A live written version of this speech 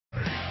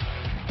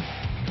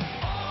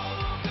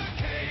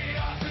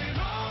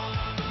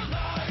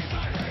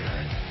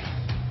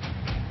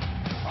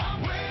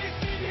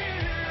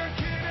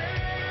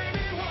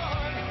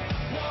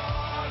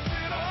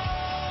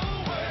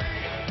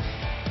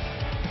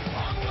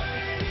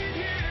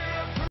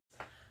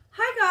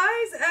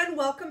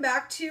welcome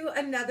back to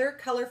another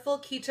Colorful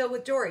Keto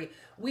with Dory.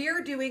 We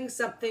are doing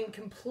something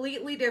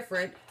completely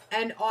different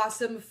and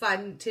awesome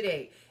fun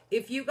today.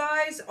 If you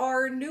guys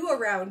are new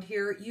around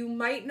here, you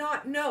might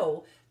not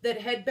know that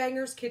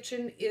Headbanger's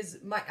Kitchen is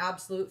my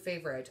absolute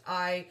favorite.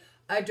 I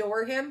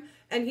adore him,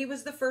 and he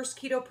was the first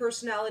keto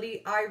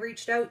personality I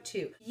reached out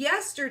to.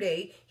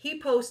 Yesterday, he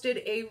posted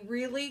a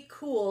really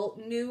cool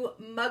new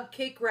mug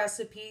cake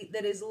recipe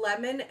that is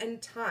lemon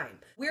and thyme.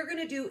 We're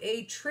gonna do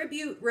a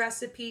tribute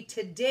recipe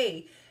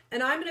today,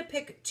 and I'm gonna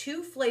pick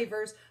two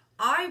flavors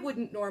I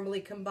wouldn't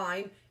normally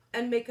combine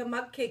and make a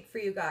mug cake for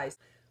you guys.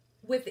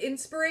 With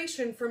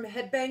inspiration from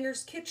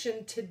Headbanger's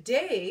Kitchen,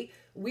 today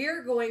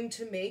we're going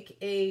to make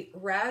a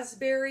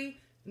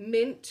raspberry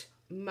mint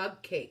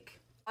mug cake.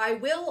 I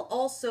will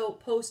also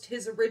post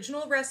his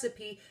original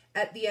recipe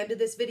at the end of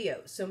this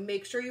video, so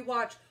make sure you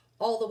watch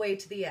all the way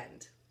to the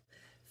end.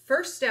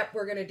 First step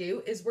we're going to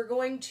do is we're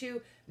going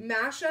to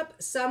mash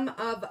up some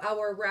of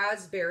our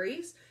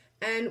raspberries,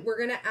 and we're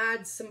going to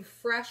add some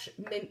fresh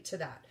mint to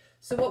that.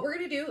 So what we're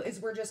going to do is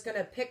we're just going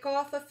to pick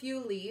off a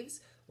few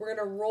leaves, we're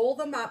going to roll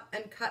them up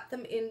and cut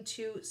them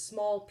into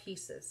small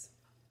pieces.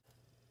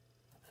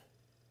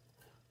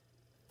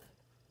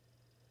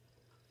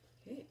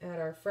 Okay, add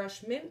our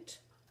fresh mint.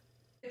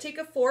 Take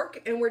a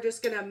fork and we're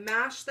just going to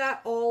mash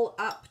that all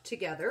up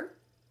together.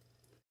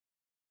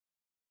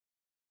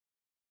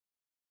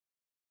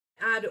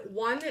 Add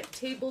 1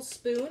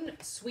 tablespoon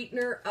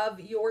sweetener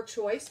of your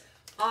choice.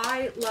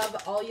 I love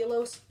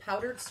allulose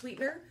powdered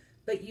sweetener,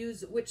 but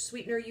use which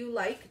sweetener you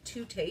like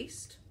to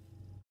taste.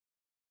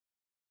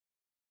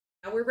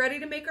 Now we're ready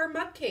to make our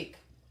mug cake.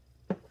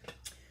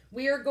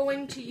 We are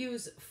going to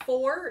use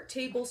 4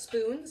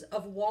 tablespoons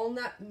of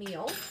walnut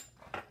meal.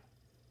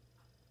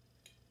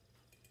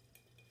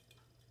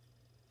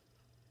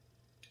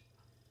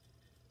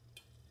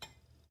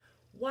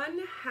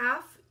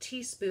 1/2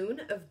 teaspoon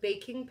of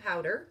baking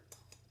powder,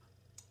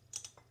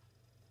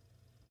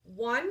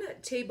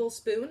 1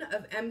 tablespoon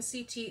of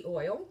MCT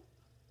oil,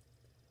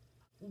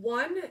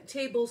 1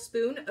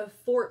 tablespoon of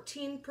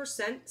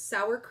 14%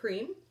 sour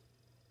cream,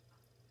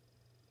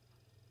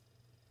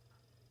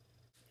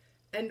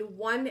 and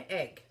 1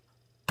 egg.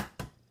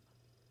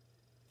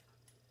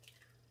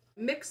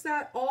 Mix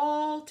that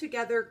all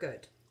together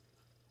good.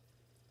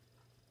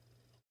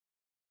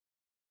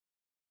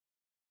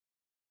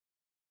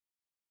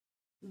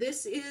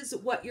 This is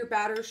what your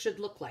batter should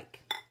look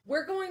like.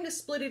 We're going to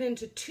split it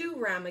into 2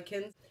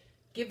 ramekins.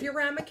 Give your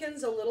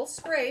ramekins a little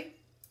spray.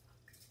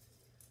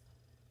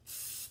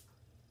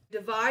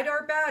 Divide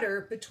our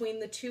batter between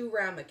the 2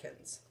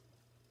 ramekins.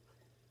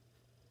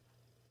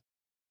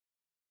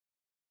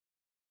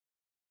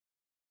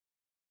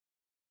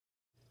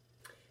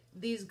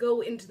 These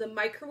go into the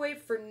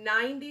microwave for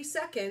 90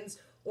 seconds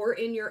or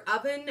in your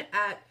oven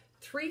at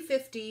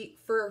 350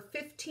 for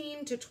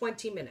 15 to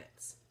 20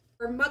 minutes.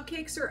 Our mug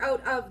cakes are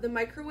out of the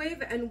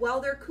microwave, and while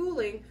they're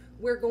cooling,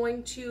 we're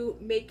going to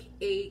make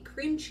a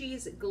cream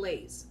cheese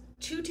glaze.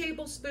 2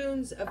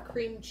 tablespoons of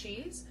cream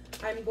cheese.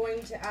 I'm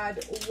going to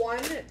add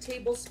 1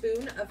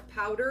 tablespoon of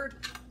powdered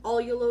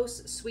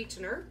allulose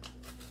sweetener.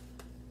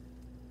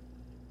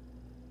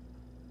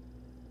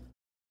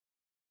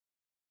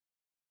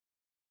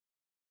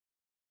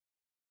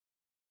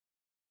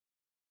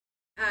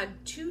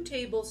 Add 2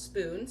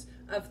 tablespoons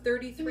of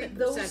 33%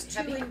 those 2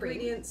 heavy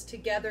ingredients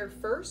together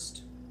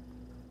first.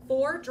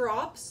 4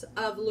 drops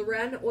of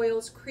Lorraine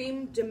Oil's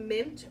Cream de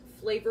Mint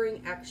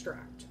flavoring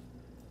extract.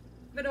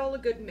 Give it all a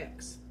good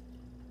mix.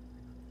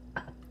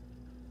 I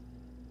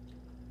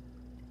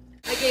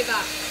gave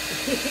up.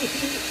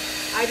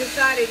 I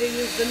decided to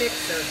use the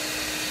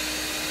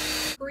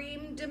mixer.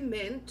 Cream de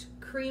Mint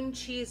cream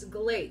cheese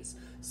glaze.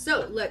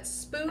 So let's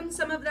spoon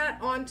some of that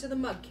onto the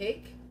mug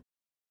cake.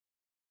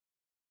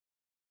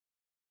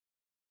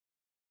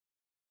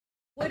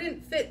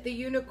 Wouldn't fit the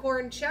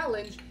unicorn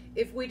challenge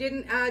if we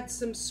didn't add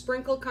some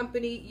Sprinkle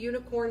Company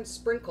unicorn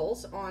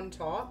sprinkles on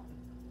top.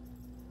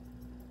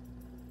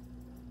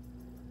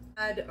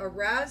 Add a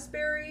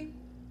raspberry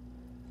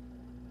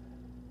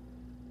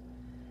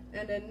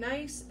and a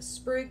nice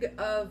sprig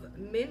of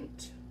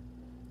mint.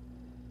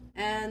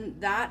 And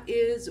that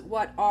is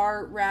what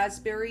our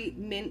raspberry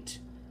mint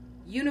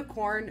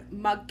unicorn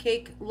mug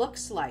cake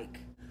looks like.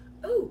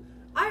 Oh,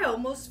 I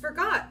almost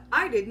forgot.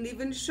 I didn't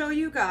even show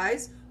you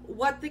guys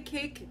what the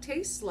cake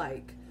tastes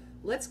like.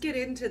 Let's get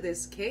into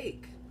this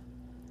cake.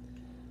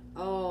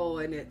 Oh,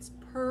 and it's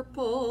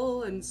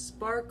purple and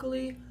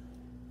sparkly.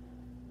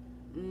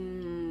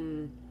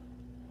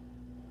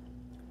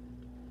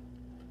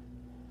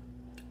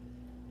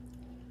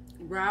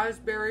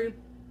 Raspberry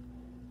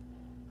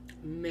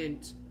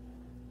mint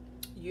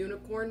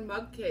unicorn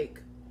mug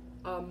cake.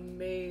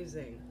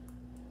 Amazing.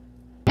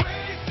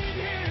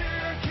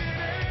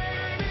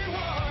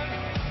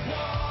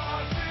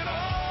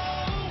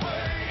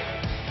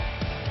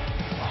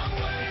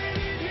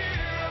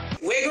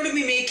 We're going to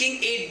be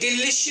making a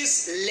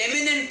delicious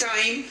lemon and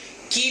thyme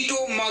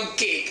keto mug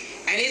cake,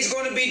 and it's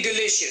going to be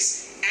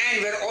delicious.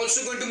 and we're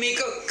also going to make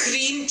a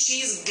cream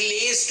cheese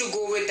glaze to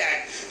go with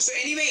that. So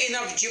anyway,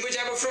 enough jibber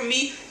jabber from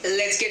me,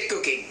 let's get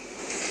cooking.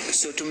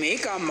 So to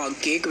make our mug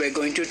cake, we're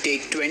going to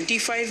take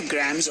 25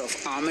 grams of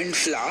almond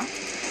flour,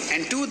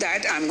 and to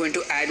that I'm going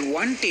to add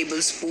 1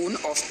 tablespoon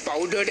of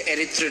powdered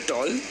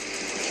erythritol.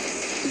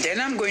 Then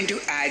I'm going to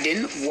add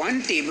in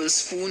 1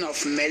 tablespoon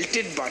of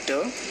melted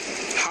butter,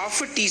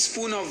 half a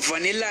teaspoon of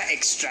vanilla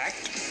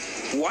extract,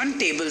 1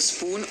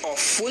 tablespoon of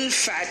full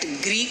fat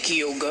Greek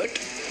yogurt,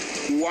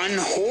 1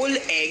 whole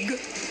egg,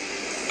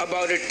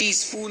 about a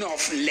teaspoon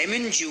of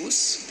lemon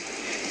juice,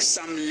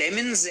 some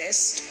lemon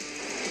zest.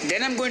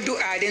 Then I'm going to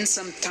add in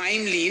some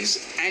thyme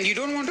leaves, and you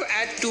don't want to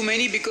add too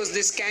many because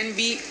this can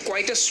be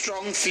quite a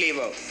strong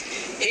flavor.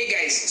 Hey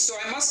guys, so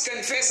I must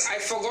confess I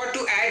forgot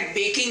to add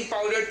baking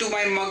powder to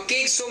my mug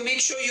cake, so make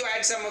sure you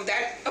add some of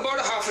that. About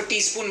a half a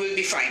teaspoon will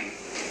be fine.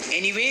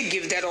 Anyway,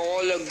 give that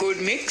all a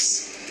good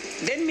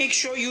mix. Then make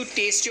sure you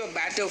taste your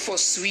batter for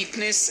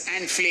sweetness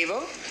and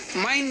flavor.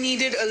 Mine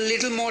needed a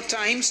little more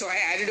time, so I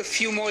added a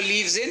few more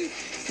leaves in,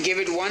 gave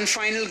it one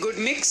final good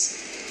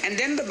mix, and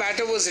then the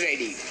batter was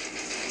ready.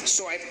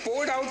 So I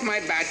poured out my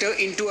batter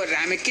into a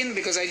ramekin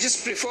because I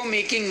just prefer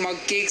making mug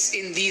cakes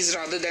in these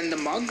rather than the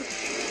mug.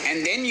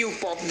 And then you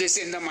pop this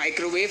in the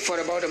microwave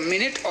for about a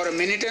minute or a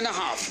minute and a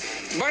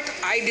half. But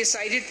I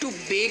decided to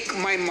bake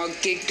my mug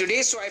cake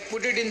today, so I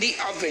put it in the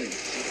oven.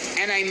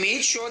 And I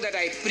made sure that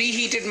I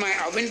preheated my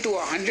oven to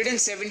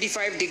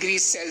 175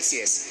 degrees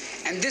Celsius.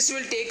 And this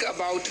will take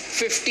about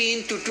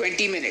 15 to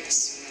 20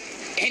 minutes.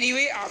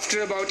 Anyway,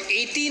 after about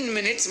 18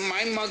 minutes,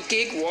 my mug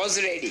cake was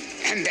ready.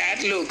 And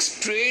that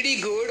looks pretty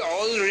good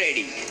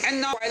already.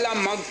 And now while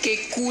our mug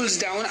cake cools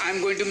down,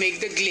 I'm going to make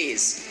the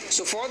glaze.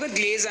 So for the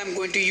glaze, I'm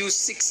going to use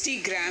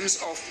 60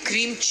 grams of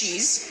cream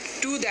cheese.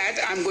 To that,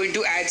 I'm going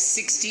to add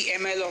 60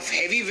 ml of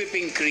heavy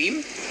whipping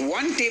cream,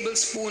 1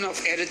 tablespoon of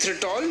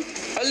erythritol,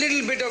 a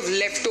little bit of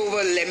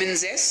leftover lemon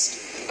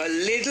zest, a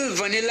little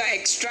vanilla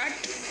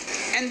extract,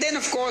 and then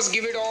of course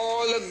give it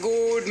all a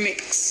good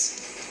mix.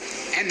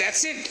 And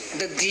that's it.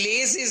 The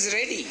glaze is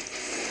ready.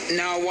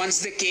 Now once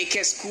the cake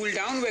has cooled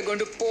down, we're going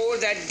to pour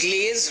that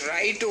glaze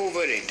right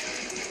over it.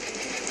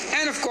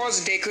 And of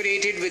course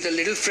decorate it with a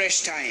little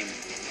fresh thyme.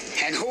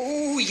 And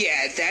oh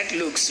yeah, that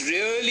looks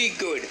really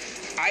good.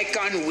 I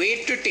can't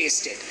wait to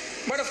taste it.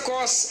 But of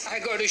course, I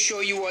got to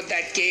show you what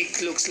that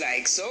cake looks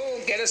like.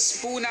 So get a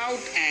spoon out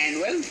and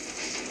well,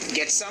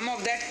 get some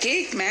of that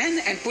cake, man,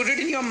 and put it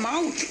in your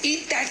mouth.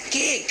 Eat that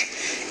cake.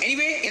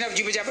 Anyway, enough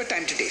jibber jabber,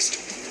 time to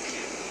taste.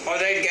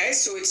 Alright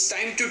guys, so it's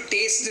time to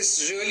taste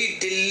this really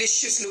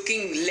delicious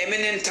looking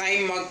lemon and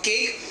thyme mug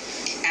cake,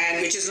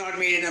 and which is not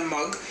made in a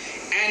mug.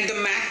 And the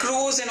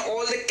macros and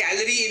all the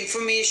calorie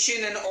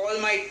information and all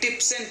my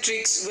tips and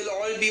tricks will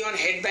all be on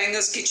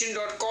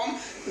headbangerskitchen.com.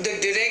 The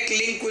direct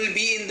link will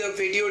be in the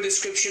video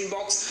description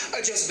box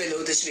just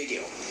below this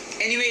video.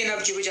 Anyway,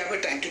 enough jibber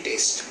jabber, time to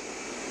taste.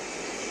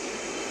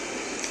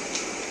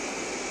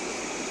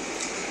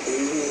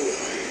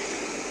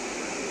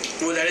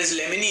 Ooh. Oh, that is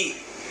lemony.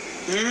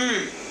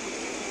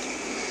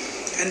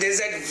 And there's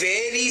that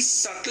very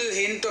subtle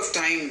hint of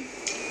thyme.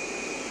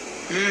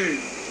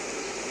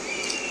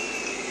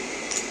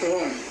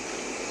 Oh.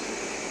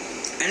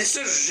 And it's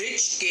a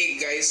rich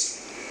cake, guys.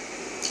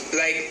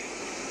 Like,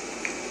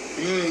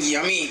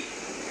 yummy.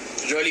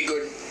 Really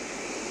good.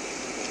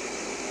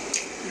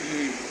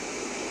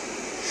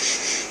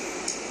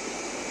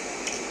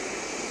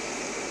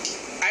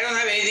 I don't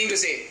have anything to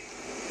say.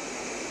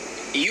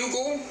 You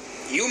go,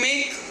 you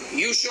make,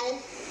 you show,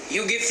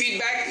 you give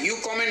feedback, you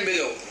comment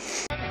below.